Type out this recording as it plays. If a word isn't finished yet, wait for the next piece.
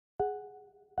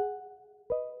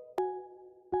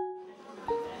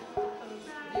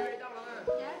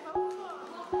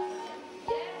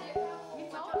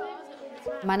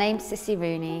My name's Sissy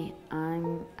Rooney.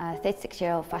 I'm a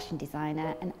 36-year-old fashion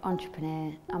designer and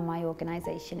entrepreneur, and my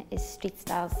organisation is Street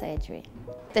Style Surgery.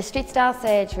 The Street Style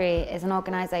Surgery is an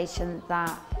organisation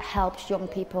that helps young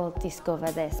people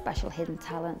discover their special hidden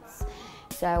talents.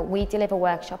 So we deliver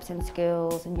workshops in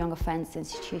schools and young offence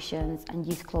institutions and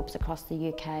youth clubs across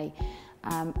the UK.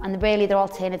 And really they're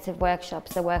alternative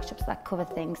workshops. They're workshops that cover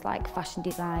things like fashion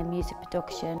design, music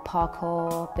production,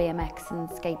 parkour, BMX and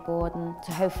skateboarding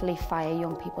to hopefully fire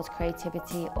young people's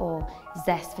creativity or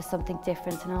zest for something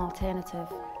different and alternative.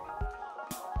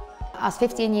 I was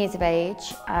 15 years of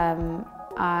age.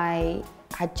 I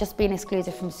had just been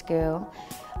excluded from school.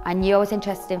 I knew I was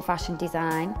interested in fashion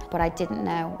design, but I didn't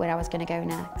know where I was going to go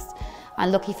next.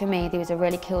 And lucky for me, there was a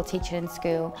really cool teacher in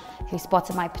school who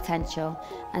spotted my potential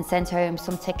and sent home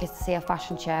some tickets to see a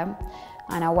fashion show.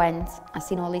 And I went, I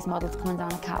seen all these models coming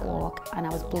down a catwalk and I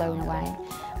was blown away.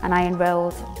 And I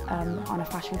enrolled on a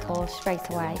fashion course straight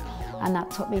away, and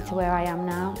that took me to where I am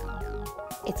now.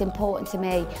 It's important to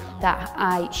me that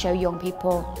I show young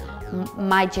people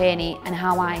my journey and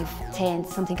how I've turned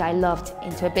something I loved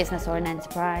into a business or an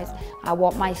enterprise. I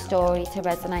want my story to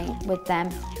resonate with them.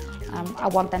 I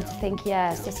want them to think,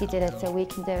 yeah, Sissy did it, so we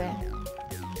can do it.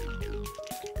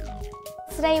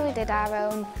 Today we did our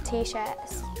own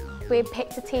t-shirts. We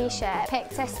picked a t-shirt,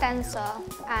 picked a stencil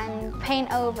and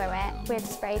paint over it with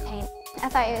spray paint. I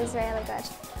thought it was really good.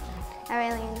 I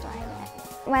really enjoyed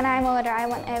it. When I'm older, I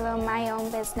want to run my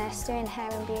own business doing hair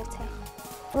and beauty.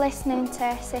 Listening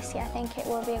to Sissy, I think it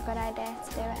will be a good idea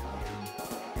to do it.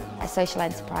 A social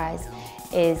enterprise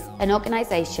is an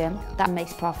organisation that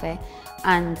makes profit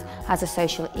and has a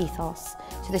social ethos.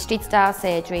 So the Street Style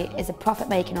Surgery is a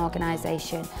profit-making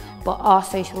organisation, but our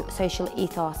social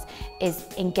ethos is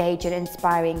engaging and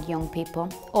inspiring young people.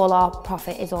 All our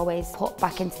profit is always put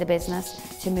back into the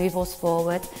business to move us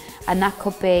forward, and that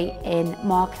could be in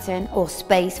marketing or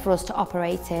space for us to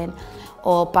operate in,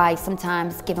 or by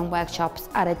sometimes giving workshops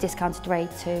at a discounted rate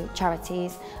to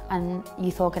charities and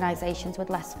youth organisations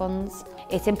with less funds.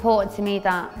 It's important to me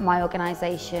that my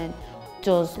organisation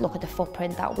does look at the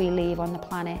footprint that we leave on the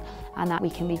planet and that we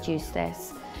can reduce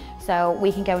this. So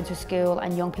we can go into a school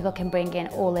and young people can bring in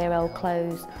all their old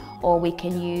clothes, or we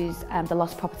can use the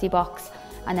lost property box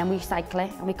and then we recycle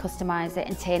it and we customise it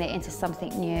and turn it into something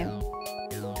new.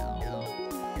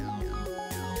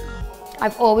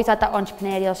 I've always had that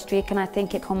entrepreneurial streak, and I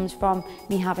think it comes from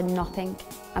me having nothing.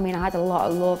 I mean, I had a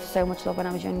lot of love, so much love when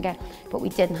I was younger, but we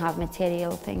didn't have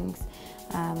material things.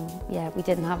 Yeah, we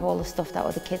didn't have all the stuff that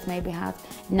other kids maybe had.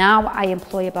 Now I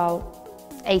employ about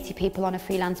 80 people on a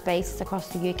freelance basis across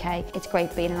the UK. It's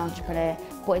great being an entrepreneur,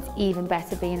 but it's even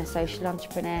better being a social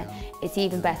entrepreneur. It's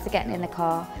even better getting in the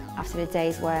car after a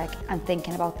day's work and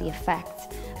thinking about the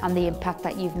effect and the impact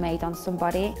that you've made on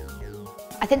somebody.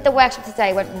 I think the workshop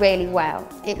today went really well.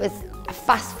 It was a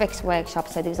fast-fixed workshop,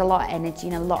 so there was a lot of energy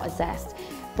and a lot of zest.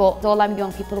 But all them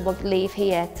young people will leave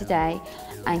here today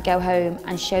and go home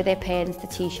and show their parents the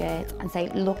t-shirt and say,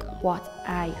 look what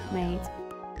I made.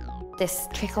 This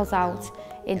trickles out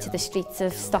into the streets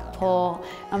of Stockport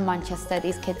and Manchester.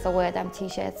 These kids will wear them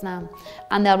t-shirts now,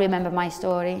 and they'll remember my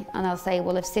story and they'll say,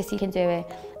 well, if Sissy can do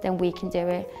it, then we can do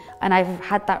it. And I've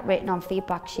had that written on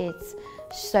feedback sheets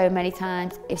so many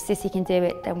times. If Sissy can do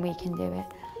it, then we can do it.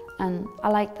 And I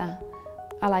like that.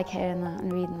 I like hearing that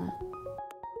and reading that.